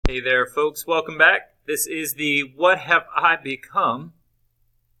Hey there, folks. Welcome back. This is the What Have I Become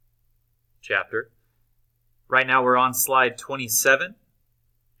chapter. Right now we're on slide 27,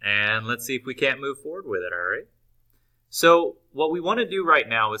 and let's see if we can't move forward with it, all right? So what we want to do right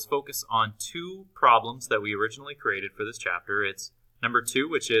now is focus on two problems that we originally created for this chapter. It's number 2,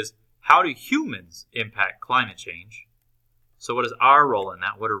 which is how do humans impact climate change? So what is our role in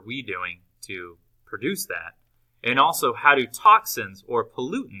that? What are we doing to produce that? And also, how do toxins or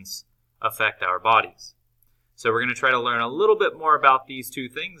pollutants affect our bodies? So we're going to try to learn a little bit more about these two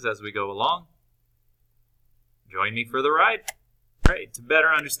things as we go along. Join me for the ride. All right, to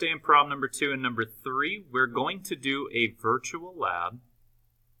better understand problem number 2 and number 3, we're going to do a virtual lab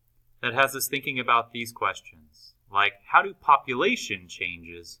that has us thinking about these questions, like how do population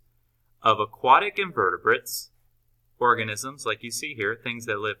changes of aquatic invertebrates, organisms like you see here, things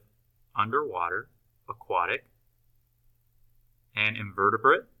that live underwater, aquatic, and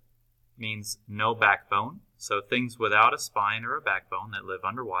invertebrate means no backbone, so things without a spine or a backbone that live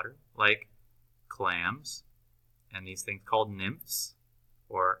underwater, like clams, and these things called nymphs,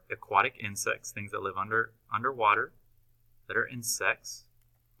 or aquatic insects, things that live underwater that are insects.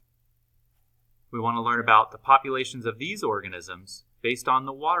 We want to learn about the populations of these organisms based on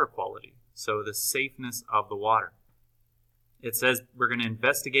the water quality, so the safeness of the water. It says we're going to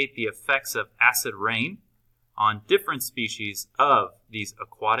investigate the effects of acid rain on different species of these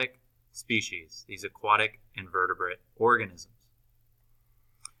aquatic species, these aquatic invertebrate organisms.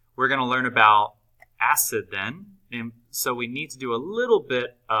 We're going to learn about acid then, and so we need to do a little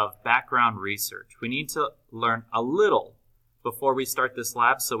bit of background research. We need to learn a little before we start this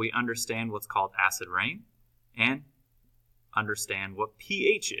lab so we understand what's called acid rain and understand what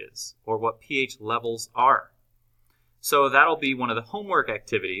pH is or what pH levels are. So that'll be one of the homework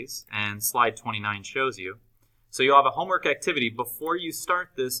activities, and slide 29 shows you. So you'll have a homework activity before you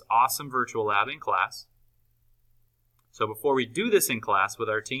start this awesome virtual lab in class. So before we do this in class with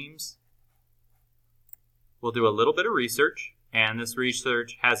our teams, we'll do a little bit of research, and this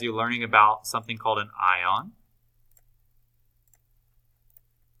research has you learning about something called an ion,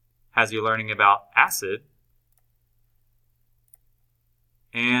 has you learning about acid,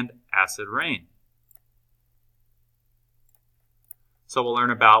 and acid rain. So we'll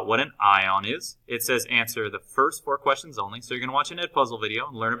learn about what an ion is. It says answer the first 4 questions only. So you're going to watch an Edpuzzle video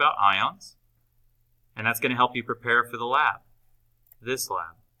and learn about ions. And that's going to help you prepare for the lab, this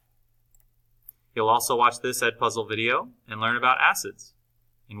lab. You'll also watch this Edpuzzle video and learn about acids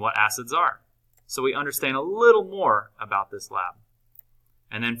and what acids are. So we understand a little more about this lab.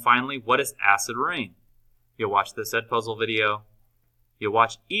 And then finally, what is acid rain? You'll watch this Edpuzzle video. You'll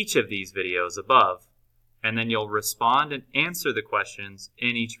watch each of these videos above. And then you'll respond and answer the questions in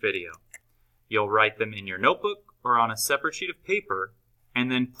each video. You'll write them in your notebook or on a separate sheet of paper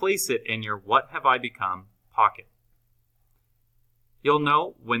and then place it in your What Have I Become pocket. You'll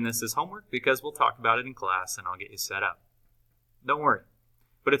know when this is homework because we'll talk about it in class and I'll get you set up. Don't worry.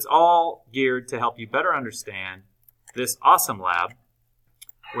 But it's all geared to help you better understand this awesome lab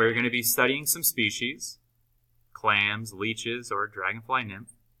where you're going to be studying some species, clams, leeches, or dragonfly nymph,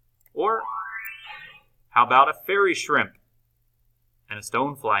 or how about a fairy shrimp and a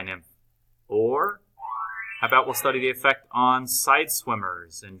stonefly nymph? Or how about we'll study the effect on side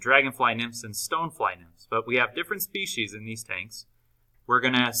swimmers and dragonfly nymphs and stonefly nymphs? But we have different species in these tanks. We're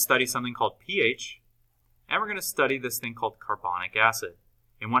going to study something called pH, and we're going to study this thing called carbonic acid.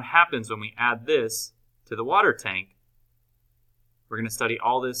 And what happens when we add this to the water tank, we're going to study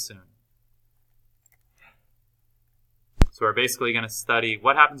all this soon. So we're basically going to study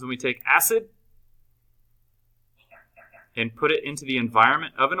what happens when we take acid and put it into the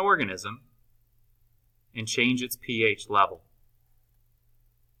environment of an organism and change its pH level.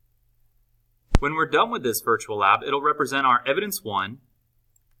 When we're done with this virtual lab, it'll represent our evidence 1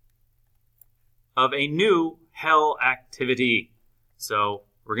 of a new HEL activity. So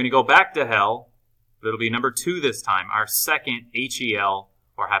we're going to go back to HEL. It'll be number 2 this time, our second HEL,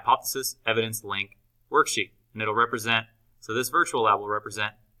 or Hypothesis Evidence Link worksheet. And it'll represent, so this virtual lab will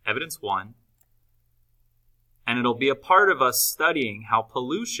represent evidence 1. And it'll be a part of us studying how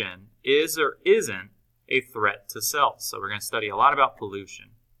pollution is or isn't a threat to cells. So we're going to study a lot about pollution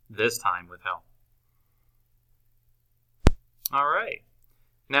this time with HEL. All right.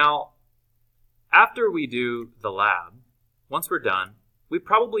 Now, after we do the lab, once we're done, we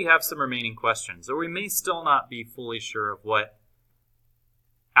probably have some remaining questions, or we may still not be fully sure of what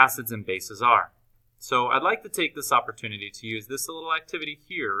acids and bases are. So I'd like to take this opportunity to use this little activity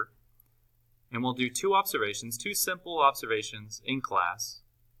here, and we'll do 2 observations, 2 simple observations in class.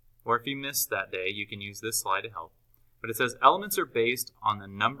 Or if you missed that day, you can use this slide to help. But it says elements are based on the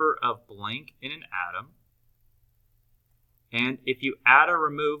number of blank in an atom. And if you add or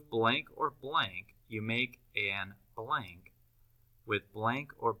remove blank or blank, you make an blank with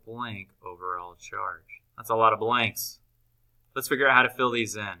blank or blank overall charge. That's a lot of blanks. Let's figure out how to fill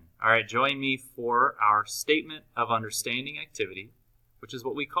these in. All right, join me for our statement of understanding activity, which is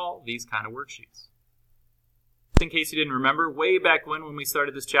what we call these kind of worksheets. In case you didn't remember, way back when we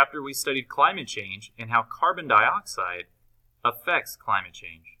started this chapter, we studied climate change and how carbon dioxide affects climate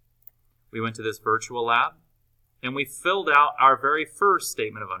change. We went to this virtual lab, and we filled out our very first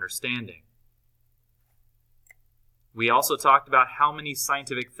statement of understanding. We also talked about how many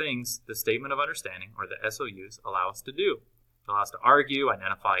scientific things the statement of understanding, or the SOUs, allow us to do. It allows us to argue,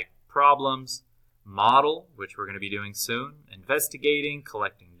 identify problems, model, which we're going to be doing soon, investigating,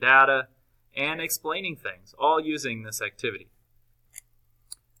 collecting data, and explaining things, all using this activity.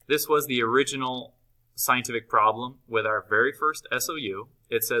 This was the original scientific problem with our very first SOU.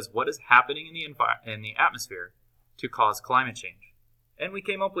 It says, what is happening in the atmosphere to cause climate change? And we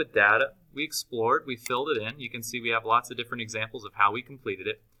came up with data, we explored, we filled it in. You can see we have lots of different examples of how we completed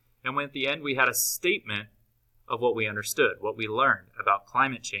it. And when at the end we had a statement of what we understood, what we learned about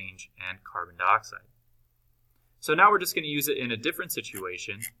climate change and carbon dioxide. So now we're just going to use it in a different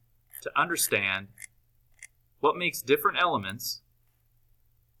situation to understand what makes different elements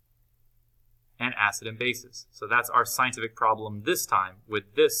and acid and bases. So that's our scientific problem this time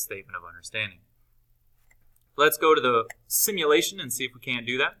with this statement of understanding. Let's go to the simulation and see if we can't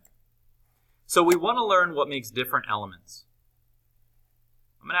do that. So we want to learn what makes different elements.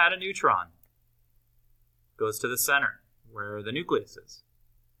 I'm going to add a neutron. Goes to the center where the nucleus is.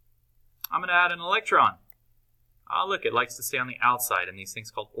 I'm going to add an electron. Oh, look, it likes to stay on the outside in these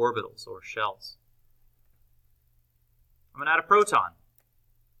things called orbitals or shells. I'm going to add a proton.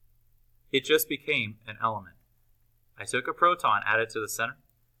 It just became an element. I took a proton, added it to the center.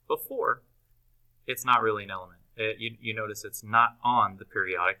 Before, it's not really an element. You notice it's not on the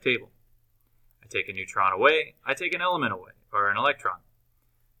periodic table. I take a neutron away, I take an element away, or an electron.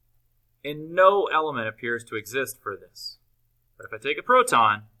 And no element appears to exist for this. But if I take a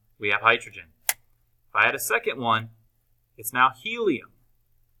proton, we have hydrogen. If I add a second one, it's now helium.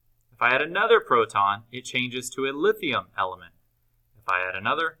 If I add another proton, it changes to a lithium element. If I add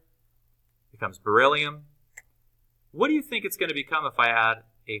another, it becomes beryllium. What do you think it's going to become if I add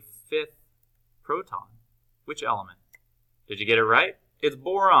a fifth proton? Which element? Did you get it right? It's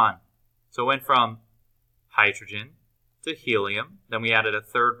boron. So it went from hydrogen to helium. Then we added a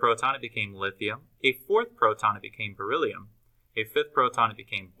third proton, it became lithium. A fourth proton, it became beryllium. A fifth proton, it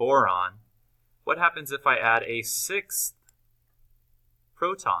became boron. What happens if I add a sixth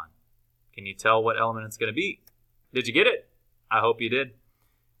proton? Can you tell what element it's going to be? Did you get it? I hope you did.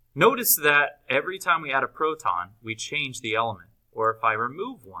 Notice that every time we add a proton, we change the element. Or if I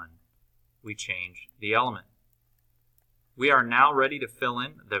remove one, we change the element. We are now ready to fill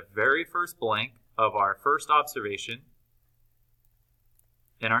in the very first blank of our first observation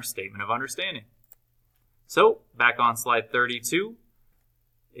in our statement of understanding. So, back on slide 32.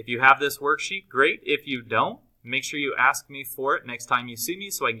 If you have this worksheet, great. If you don't, make sure you ask me for it next time you see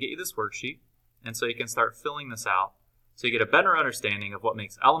me so I can get you this worksheet and so you can start filling this out so you get a better understanding of what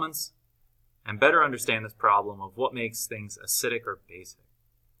makes elements and better understand this problem of what makes things acidic or basic.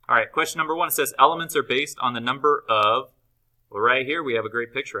 All right, question number 1, it says elements are based on the number of, well, right here we have a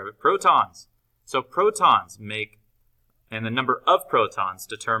great picture of it, protons. So protons make, and the number of protons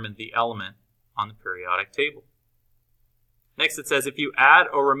determine the element on the periodic table. Next it says if you add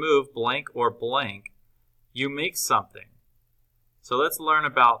or remove blank or blank, you make something. So let's learn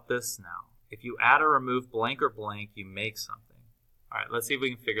about this now. If you add or remove blank or blank, you make something. All right, let's see if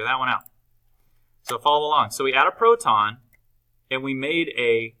we can figure that one out. So follow along. So we add a proton, and we made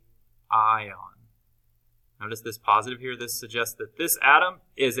a ion. Notice this positive here. This suggests that this atom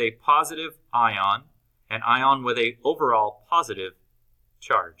is a positive ion, an ion with an overall positive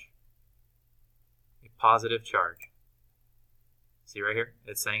charge. A positive charge. See right here?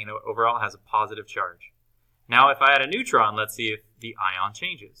 It's saying it overall has a positive charge. Now if I add a neutron, let's see if the ion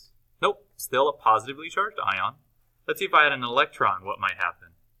changes. Nope, still a positively charged ion. Let's see if I add an electron, what might happen.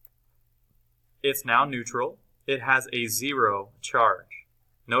 It's now neutral. It has a 0 charge.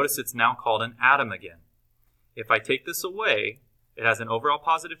 Notice it's now called an atom again. If I take this away, it has an overall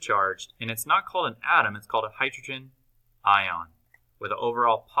positive charge, and it's not called an atom, it's called a hydrogen ion with an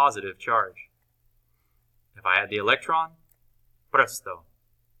overall positive charge. If I add the electron, presto,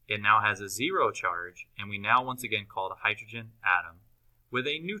 it now has a 0 charge, and we now once again call it a hydrogen atom with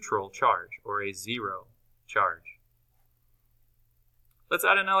a neutral charge, or a 0 charge. Let's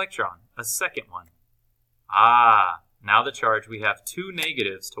add an electron, a second one. Now the charge, we have 2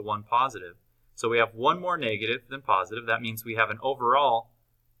 negatives to 1 positive. So we have 1 more negative than positive. That means we have an overall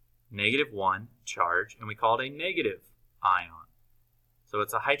 -1 charge, and we call it a negative ion. So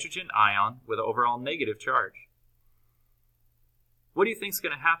it's a hydrogen ion with an overall negative charge. What do you think is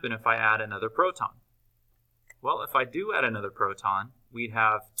going to happen if I add another proton? Well, if I do add another proton, we'd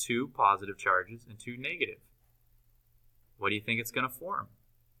have 2 positive charges and 2 negative. What do you think it's going to form?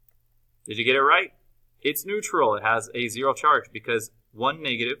 Did you get it right? It's neutral. It has a 0 charge because 1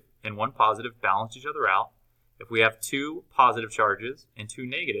 negative and 1 positive balance each other out. If we have 2 positive charges and 2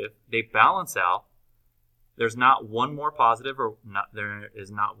 negative, they balance out. There's not 1 more positive or there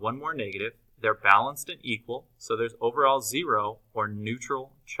is not 1 more negative. They're balanced and equal, so there's overall 0 or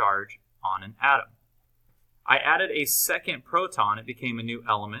neutral charge on an atom. I added a second proton. It became a new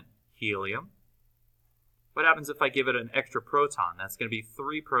element, helium. What happens if I give it an extra proton? That's going to be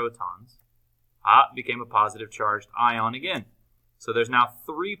 3 protons. It became a positive charged ion again. So there's now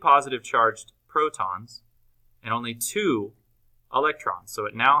 3 positive charged protons and only 2 electrons. So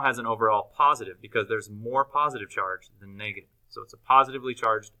it now has an overall positive because there's more positive charge than negative. So it's a positively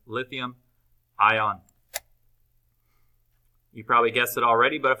charged lithium ion. You probably guessed it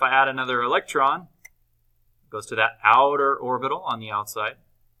already, but if I add another electron, it goes to that outer orbital on the outside,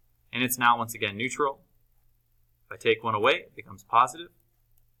 and it's now once again neutral. If I take 1 away, it becomes positive.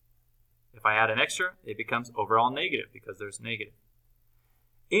 If I add an extra, it becomes overall negative because there's negative.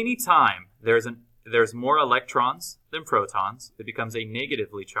 Anytime there's more electrons than protons, it becomes a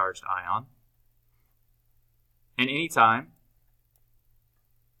negatively charged ion. And anytime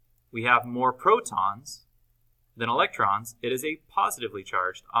we have more protons than electrons, it is a positively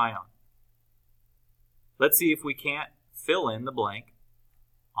charged ion. Let's see if we can't fill in the blank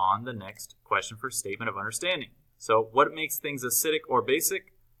on the next question for statement of understanding. So what makes things acidic or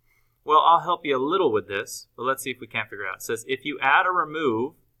basic? Well, I'll help you a little with this, but let's see if we can't figure it out. It says if you add or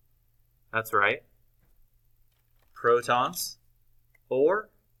remove, that's right, protons, or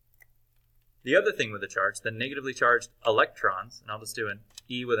the other thing with the charge, the negatively charged electrons, and I'll just do an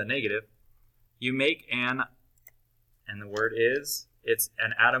E with a negative, you make an, and the word is, it's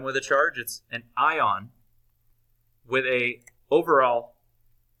an atom with a charge, it's an ion with a overall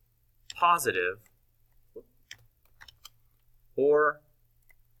positive or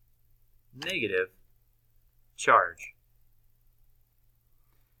negative charge.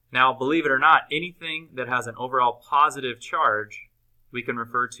 Now, believe it or not, anything that has an overall positive charge we can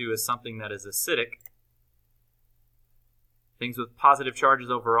refer to as something that is acidic. Things with positive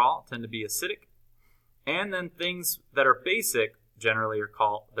charges overall tend to be acidic. And then things that are basic generally are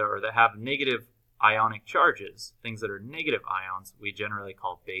called, or that have negative ionic charges, things that are negative ions, we generally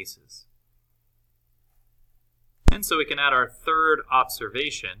call bases. And so we can add our third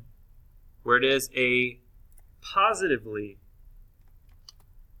observation, where it is a positively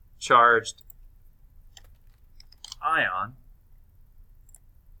charged ion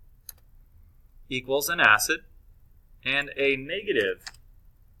equals an acid, and a negative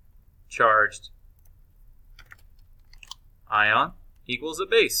charged ion equals a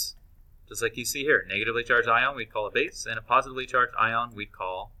base. Just like you see here, negatively charged ion we'd call a base, and a positively charged ion we'd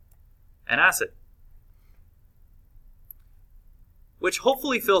call an acid. Which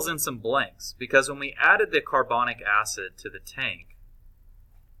hopefully fills in some blanks, because when we added the carbonic acid to the tank,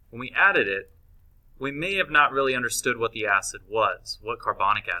 when we added it, we may have not really understood what the acid was, what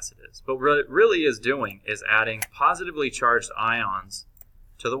carbonic acid is. But what it really is doing is adding positively charged ions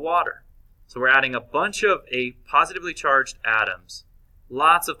to the water. So we're adding a bunch of positively charged atoms,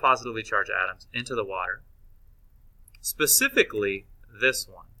 lots of positively charged atoms into the water. Specifically, this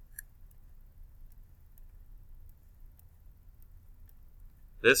one.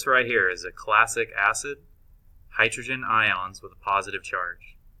 This right here is a classic acid, hydrogen ions with a positive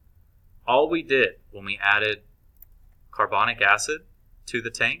charge. All we did when we added carbonic acid to the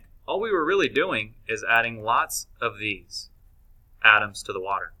tank, all we were really doing is adding lots of these atoms to the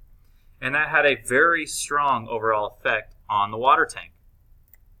water. And that had a very strong overall effect on the water tank.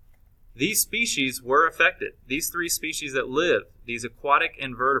 These species were affected. These 3 species that live, these aquatic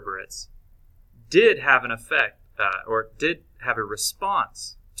invertebrates, did have an effect, or did have a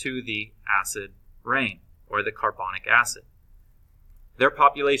response to the acid rain, or the carbonic acid. Their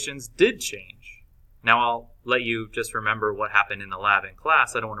populations did change. Now I'll let you just remember what happened in the lab in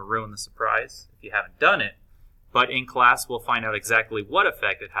class. I don't want to ruin the surprise if you haven't done it. But in class, we'll find out exactly what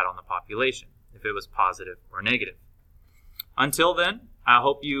effect it had on the population, if it was positive or negative. Until then, I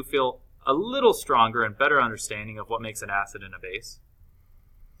hope you feel a little stronger and better understanding of what makes an acid and a base.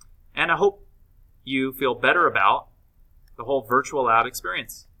 And I hope you feel better about the whole virtual lab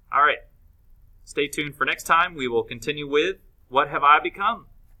experience. All right. Stay tuned for next time. We will continue with What Have I Become?